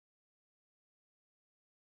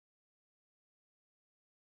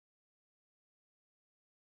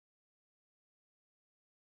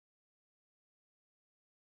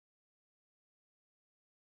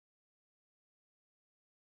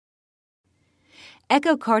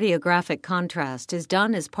Echocardiographic contrast is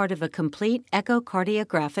done as part of a complete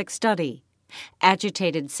echocardiographic study.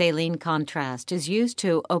 Agitated saline contrast is used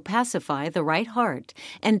to opacify the right heart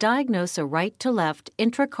and diagnose a right-to-left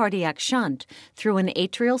intracardiac shunt through an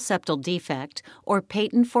atrial septal defect or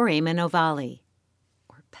patent foramen ovale.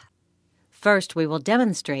 First, we will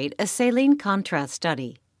demonstrate a saline contrast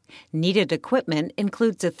study. Needed equipment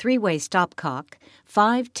includes a 3-way stopcock,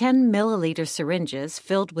 5 10-milliliter syringes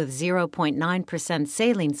filled with 0.9%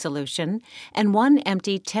 saline solution, and 1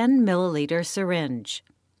 empty 10-milliliter syringe.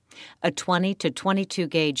 A 20 to 22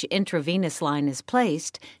 gauge intravenous line is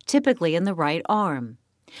placed, typically in the right arm.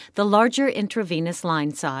 The larger intravenous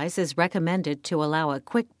line size is recommended to allow a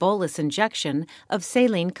quick bolus injection of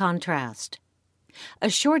saline contrast. A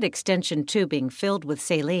short extension tubing filled with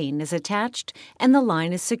saline is attached and the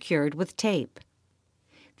line is secured with tape.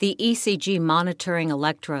 The ECG monitoring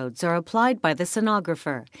electrodes are applied by the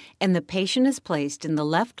sonographer, and the patient is placed in the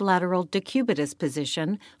left lateral decubitus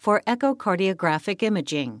position for echocardiographic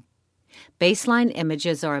imaging. Baseline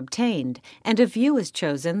images are obtained, and a view is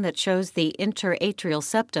chosen that shows the interatrial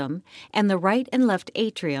septum and the right and left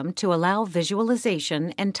atrium to allow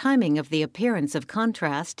visualization and timing of the appearance of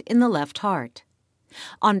contrast in the left heart.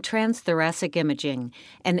 On transthoracic imaging,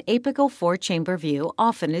 an apical 4-chamber view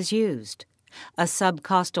often is used. A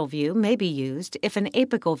subcostal view may be used if an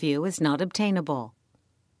apical view is not obtainable.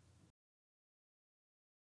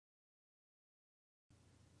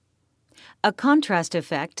 A contrast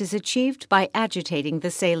effect is achieved by agitating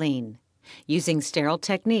the saline. Using sterile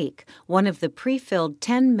technique, one of the pre-filled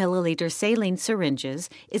 10-milliliter saline syringes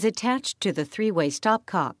is attached to the 3-way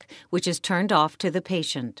stopcock, which is turned off to the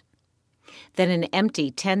patient. Then an empty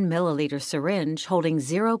 10-milliliter syringe holding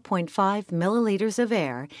 0.5 milliliters of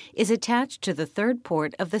air is attached to the third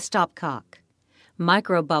port of the stopcock.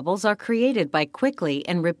 Microbubbles are created by quickly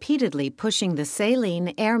and repeatedly pushing the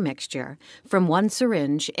saline air mixture from one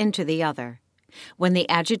syringe into the other. When the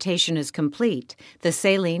agitation is complete, the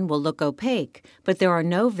saline will look opaque, but there are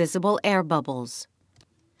no visible air bubbles.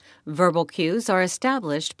 Verbal cues are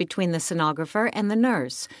established between the sonographer and the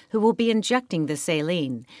nurse, who will be injecting the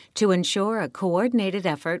saline, to ensure a coordinated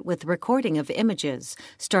effort with recording of images,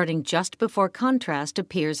 starting just before contrast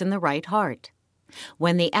appears in the right heart.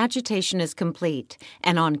 When the agitation is complete,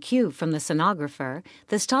 and on cue from the sonographer,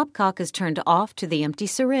 the stopcock is turned off to the empty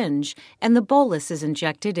syringe, and the bolus is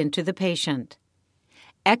injected into the patient.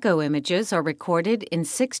 Echo images are recorded in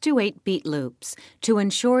 6 to 8 beat loops to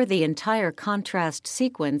ensure the entire contrast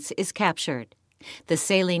sequence is captured. The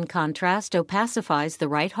saline contrast opacifies the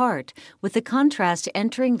right heart, with the contrast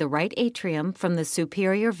entering the right atrium from the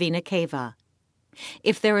superior vena cava.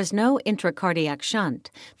 If there is no intracardiac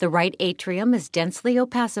shunt, the right atrium is densely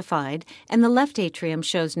opacified and the left atrium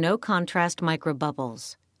shows no contrast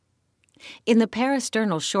microbubbles. In the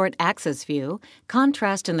parasternal short axis view,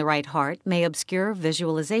 contrast in the right heart may obscure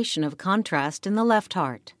visualization of contrast in the left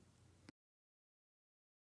heart.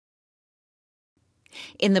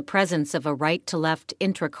 In the presence of a right-to-left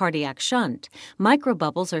intracardiac shunt,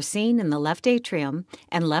 microbubbles are seen in the left atrium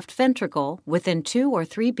and left ventricle within 2 or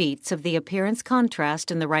 3 beats of the appearance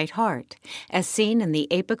contrast in the right heart, as seen in the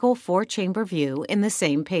apical 4-chamber view in the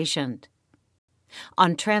same patient.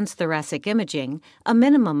 On transthoracic imaging, a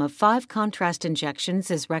minimum of 5 contrast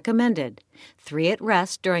injections is recommended, 3 at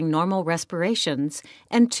rest during normal respirations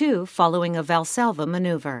and 2 following a Valsalva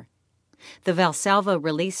maneuver. The Valsalva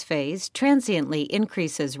release phase transiently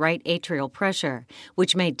increases right atrial pressure,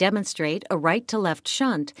 which may demonstrate a right-to-left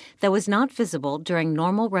shunt that was not visible during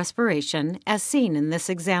normal respiration as seen in this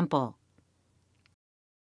example.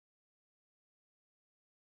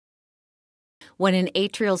 When an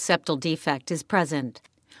atrial septal defect is present,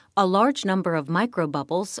 a large number of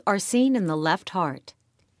microbubbles are seen in the left heart.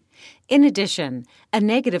 In addition, a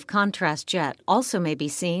negative contrast jet also may be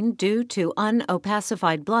seen due to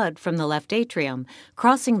unopacified blood from the left atrium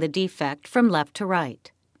crossing the defect from left to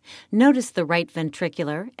right. Notice the right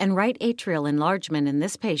ventricular and right atrial enlargement in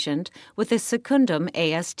this patient with a secundum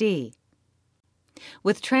ASD.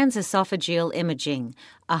 With transesophageal imaging,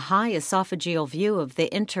 a high esophageal view of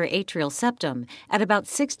the interatrial septum at about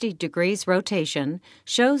 60 degrees rotation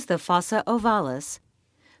shows the fossa ovalis,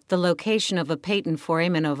 the location of a patent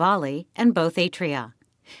foramen ovale, and both atria.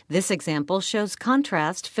 This example shows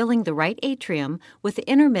contrast filling the right atrium with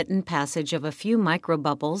intermittent passage of a few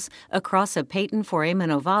microbubbles across a patent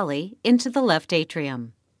foramen ovale into the left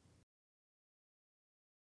atrium.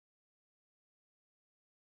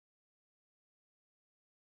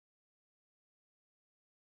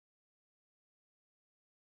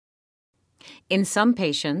 In some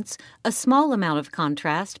patients, a small amount of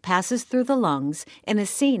contrast passes through the lungs and is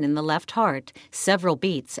seen in the left heart several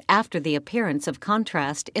beats after the appearance of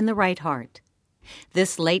contrast in the right heart.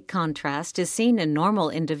 This late contrast is seen in normal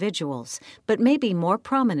individuals, but may be more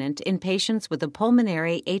prominent in patients with a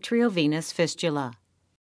pulmonary atriovenous fistula.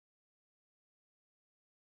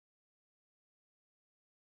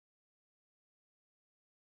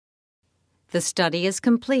 The study is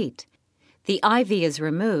complete. The IV is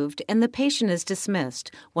removed and the patient is dismissed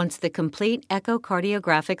once the complete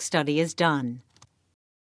echocardiographic study is done.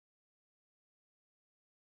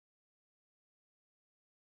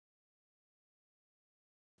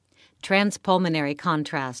 Transpulmonary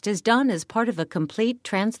contrast is done as part of a complete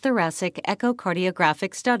transthoracic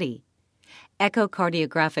echocardiographic study.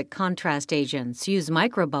 Echocardiographic contrast agents use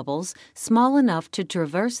microbubbles small enough to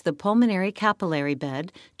traverse the pulmonary capillary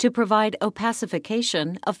bed to provide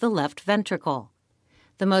opacification of the left ventricle.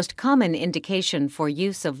 The most common indication for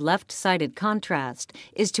use of left-sided contrast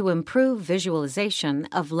is to improve visualization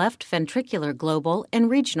of left ventricular global and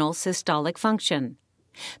regional systolic function.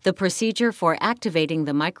 The procedure for activating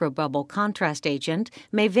the microbubble contrast agent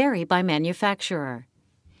may vary by manufacturer.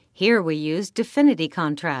 Here we use Definity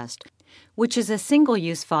Contrast, which is a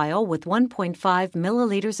single-use vial with 1.5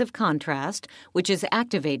 milliliters of contrast, which is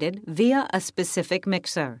activated via a specific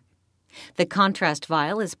mixer. The contrast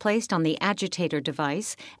vial is placed on the agitator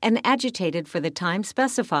device and agitated for the time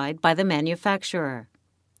specified by the manufacturer.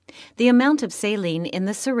 The amount of saline in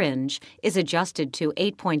the syringe is adjusted to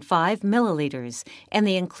 8.5 milliliters, and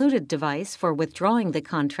the included device for withdrawing the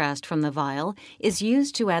contrast from the vial is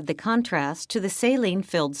used to add the contrast to the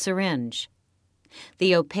saline-filled syringe.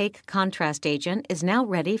 The opaque contrast agent is now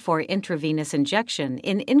ready for intravenous injection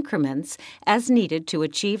in increments as needed to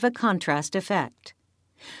achieve a contrast effect.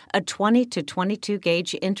 A 20 to 22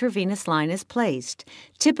 gauge intravenous line is placed,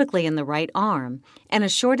 typically in the right arm, and a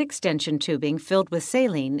short extension tubing filled with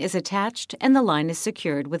saline is attached and the line is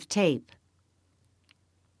secured with tape.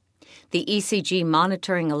 The ECG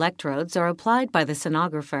monitoring electrodes are applied by the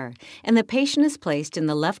sonographer, and the patient is placed in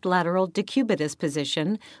the left lateral decubitus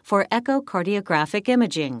position for echocardiographic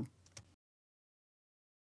imaging.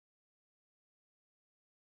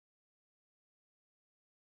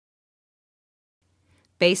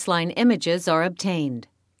 Baseline images are obtained.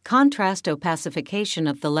 Contrast opacification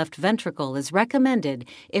of the left ventricle is recommended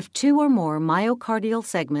if 2 or more myocardial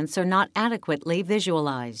segments are not adequately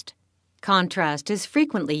visualized. Contrast is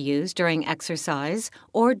frequently used during exercise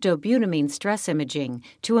or dobutamine stress imaging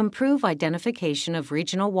to improve identification of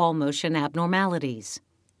regional wall motion abnormalities.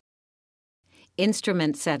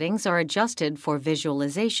 Instrument settings are adjusted for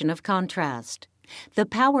visualization of contrast. The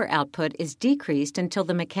power output is decreased until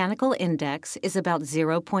the mechanical index is about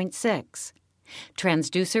 0.6.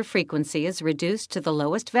 Transducer frequency is reduced to the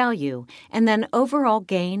lowest value, and then overall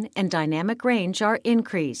gain and dynamic range are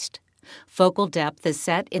increased. Focal depth is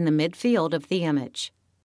set in the midfield of the image.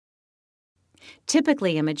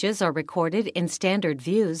 Typically, images are recorded in standard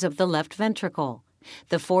views of the left ventricle,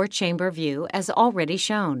 the 4-chamber view as already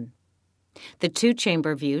shown. The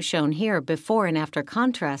 2-chamber view shown here before and after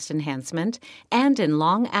contrast enhancement, and in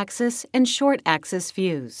long-axis and short-axis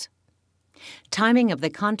views. Timing of the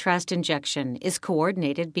contrast injection is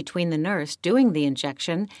coordinated between the nurse doing the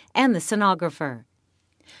injection and the sonographer.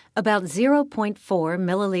 About 0.4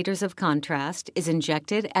 milliliters of contrast is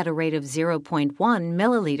injected at a rate of 0.1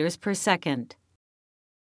 milliliters per second.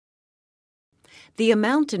 The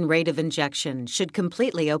amount and rate of injection should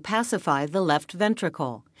completely opacify the left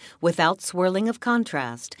ventricle, without swirling of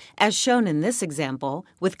contrast, as shown in this example,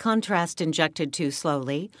 with contrast injected too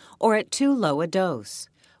slowly or at too low a dose.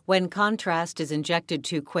 When contrast is injected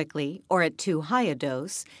too quickly or at too high a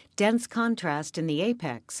dose, dense contrast in the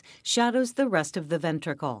apex shadows the rest of the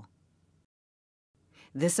ventricle.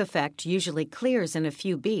 This effect usually clears in a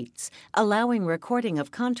few beats, allowing recording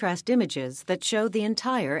of contrast images that show the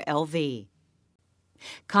entire LV.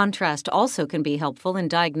 Contrast also can be helpful in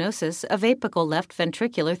diagnosis of apical left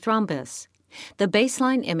ventricular thrombus. The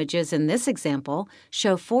baseline images in this example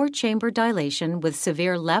show 4-chamber dilation with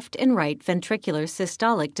severe left and right ventricular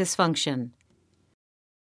systolic dysfunction.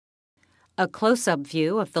 A close-up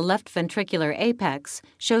view of the left ventricular apex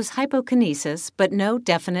shows hypokinesis but no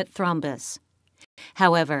definite thrombus.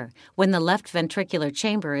 However, when the left ventricular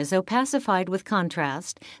chamber is opacified with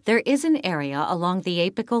contrast, there is an area along the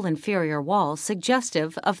apical inferior wall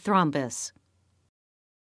suggestive of thrombus.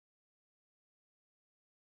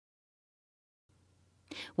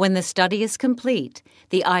 When the study is complete,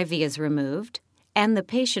 the IV is removed, and the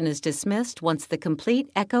patient is dismissed once the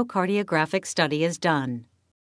complete echocardiographic study is done.